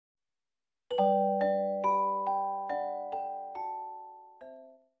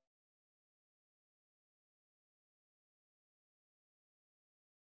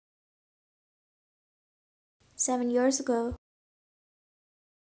7 years ago.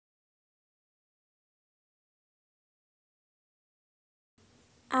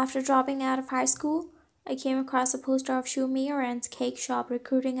 After dropping out of high school, I came across a poster of Shumiran's cake shop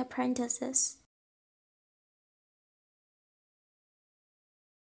recruiting apprentices.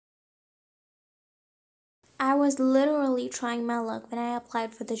 I was literally trying my luck when I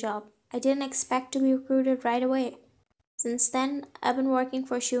applied for the job. I didn't expect to be recruited right away. Since then, I've been working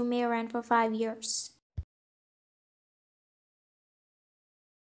for Shumiran for 5 years.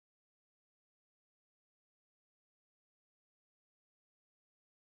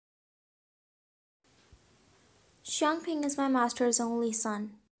 Xiangping is my master's only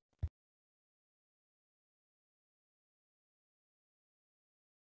son.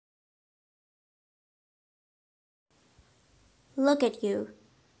 Look at you.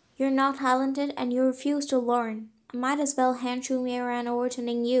 You're not talented and you refuse to learn. I might as well hand Shumiran over to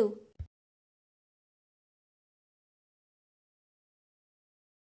Ning Yu.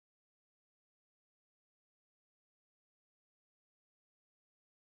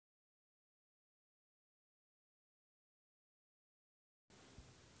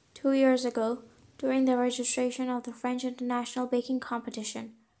 Two years ago, during the registration of the French International Baking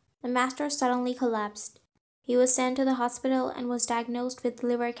Competition, the master suddenly collapsed. He was sent to the hospital and was diagnosed with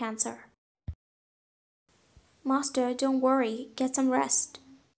liver cancer. Master, don't worry, get some rest.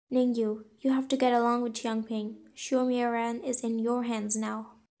 Ning Yu, you have to get along with Xiangping. Shumiran is in your hands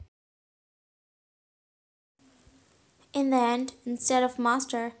now. In the end, instead of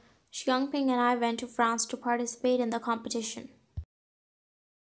master, Xiangping and I went to France to participate in the competition.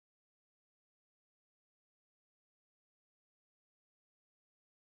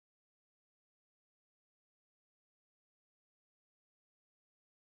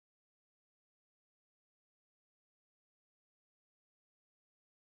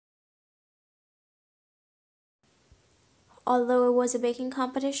 Although it was a baking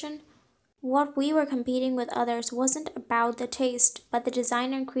competition, what we were competing with others wasn't about the taste, but the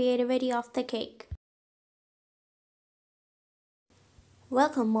design and creativity of the cake.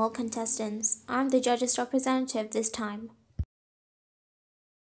 Welcome all contestants. I'm the judges representative this time.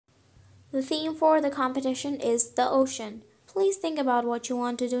 The theme for the competition is the ocean. Please think about what you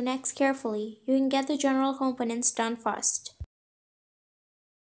want to do next carefully. You can get the general components done first.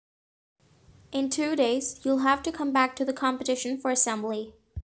 In 2 days, you'll have to come back to the competition for assembly.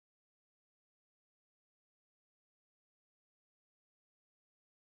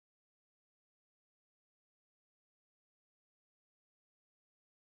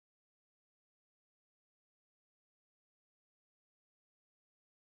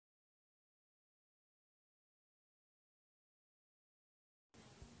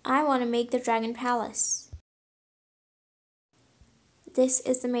 I want to make the Dragon Palace. This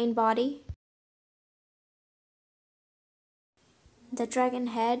is the main body, the dragon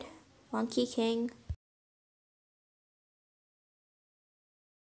head, Monkey King,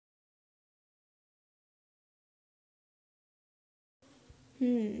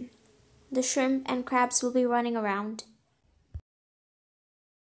 the shrimp and crabs will be running around.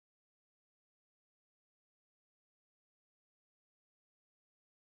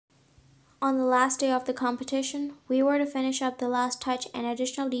 On the last day of the competition, we were to finish up the last touch and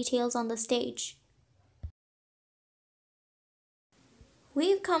additional details on the stage.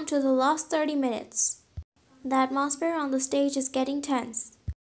 We've come to the last 30 minutes. The atmosphere on the stage is getting tense.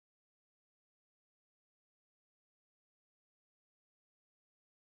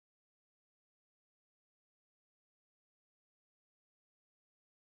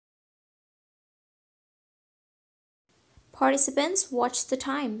 Participants, watch the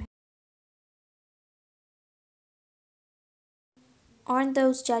time. Aren't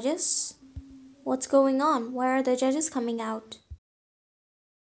those judges? What's going on? Why are the judges coming out?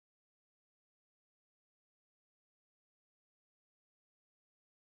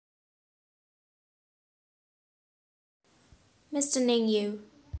 Mr. Ning Yu,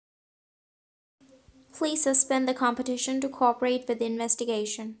 please suspend the competition to cooperate with the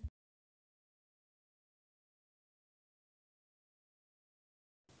investigation.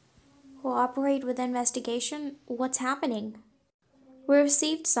 Cooperate with the investigation? What's happening? We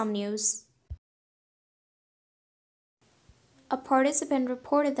received some news. A participant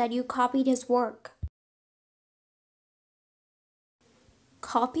reported that you copied his work.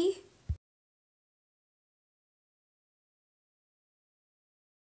 Copy?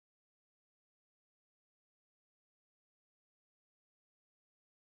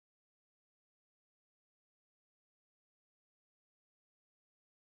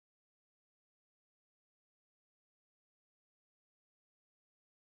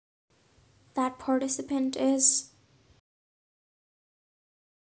 That participant is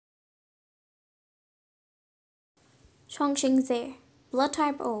Chongqingze, blood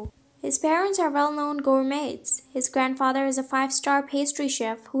type O. His parents are well-known gourmets. His grandfather is a five-star pastry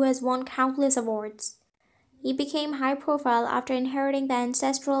chef who has won countless awards. He became high profile after inheriting the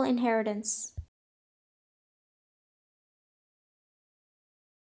ancestral inheritance.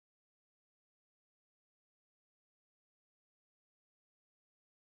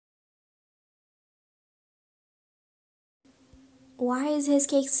 Why is his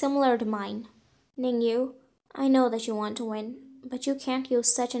cake similar to mine? Ning Yu, I know that you want to win, but you can't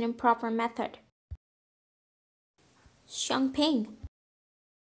use such an improper method. Xiangping,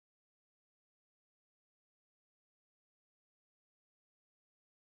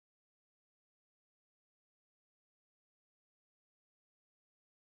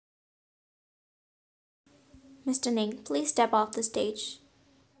 Mr. Ning, please step off the stage.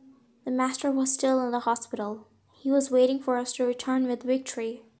 The master was still in the hospital. He was waiting for us to return with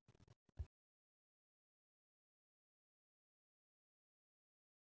victory.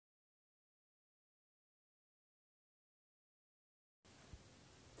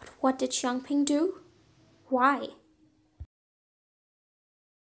 But what did Xiangping do? Why?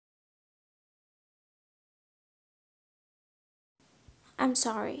 I'm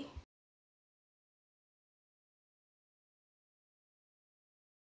sorry.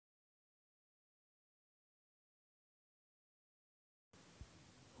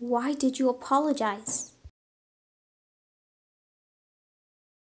 Why did you apologize?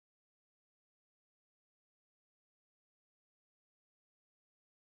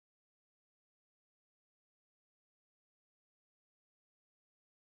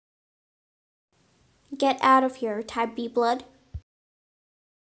 Get out of here, type B blood.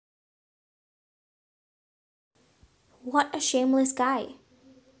 What a shameless guy.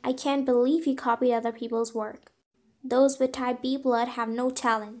 I can't believe he copied other people's work. Those with type B blood have no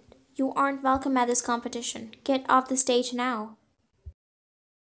talent. You aren't welcome at this competition. Get off the stage now.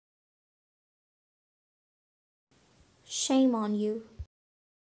 Shame on you.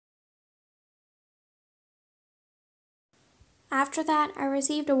 After that, I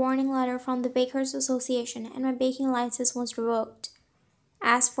received a warning letter from the Bakers Association and my baking license was revoked.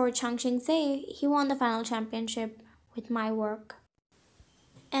 As for Chang Ching-se, he won the final championship with my work.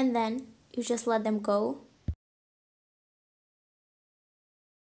 And then, you just let them go?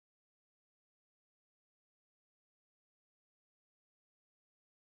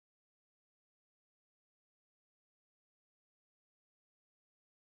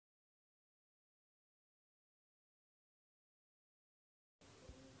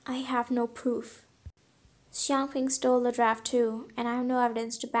 I have no proof. Xiangping stole the draft too, and I have no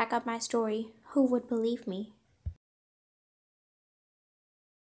evidence to back up my story. Who would believe me?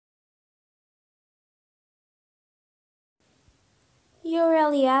 You're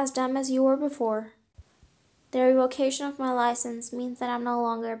really as dumb as you were before. The revocation of my license means that I'm no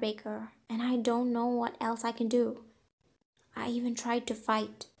longer a baker, and I don't know what else I can do. I even tried to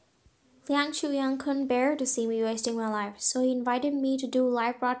fight. Liang Chuyang couldn't bear to see me wasting my life, so he invited me to do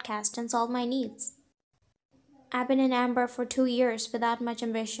live broadcast and solve my needs. I've been in amber for 2 years without much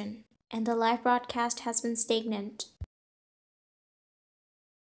ambition, and the live broadcast has been stagnant.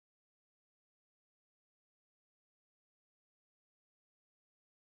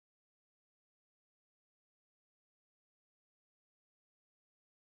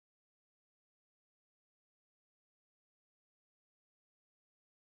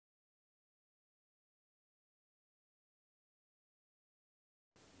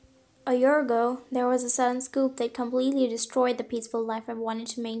 A year ago, there was a sudden scoop that completely destroyed the peaceful life I wanted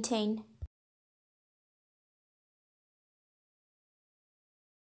to maintain.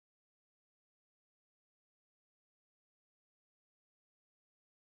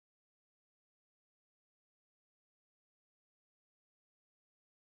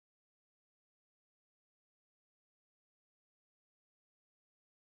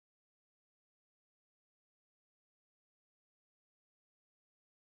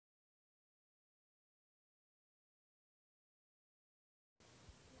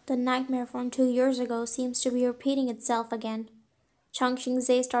 The nightmare from 2 years ago seems to be repeating itself again. Chang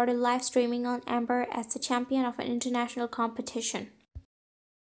Xingze started live streaming on Amber as the champion of an international competition.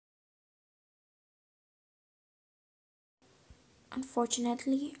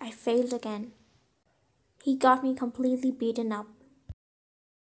 Unfortunately, I failed again. He got me completely beaten up.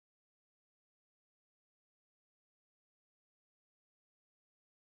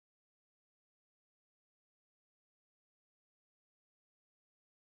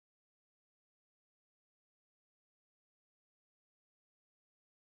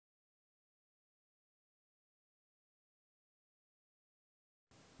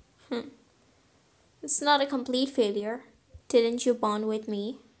 It's not a complete failure. Didn't you bond with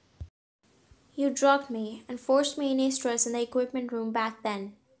me? You drugged me and forced me in a stress in the equipment room back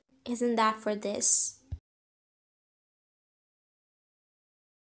then. Isn't that for this?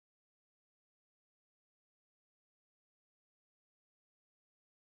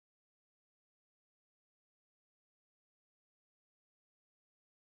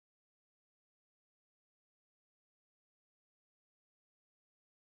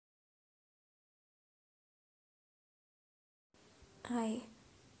 I.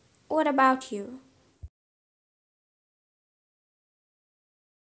 What about you?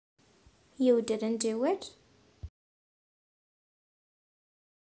 You didn't do it?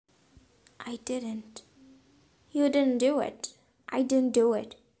 I didn't. You didn't do it. I didn't do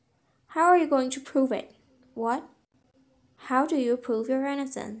it. How are you going to prove it? What? How do you prove your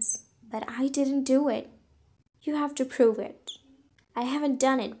innocence? That I didn't do it. You have to prove it. I haven't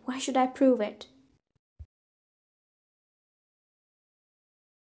done it. Why should I prove it?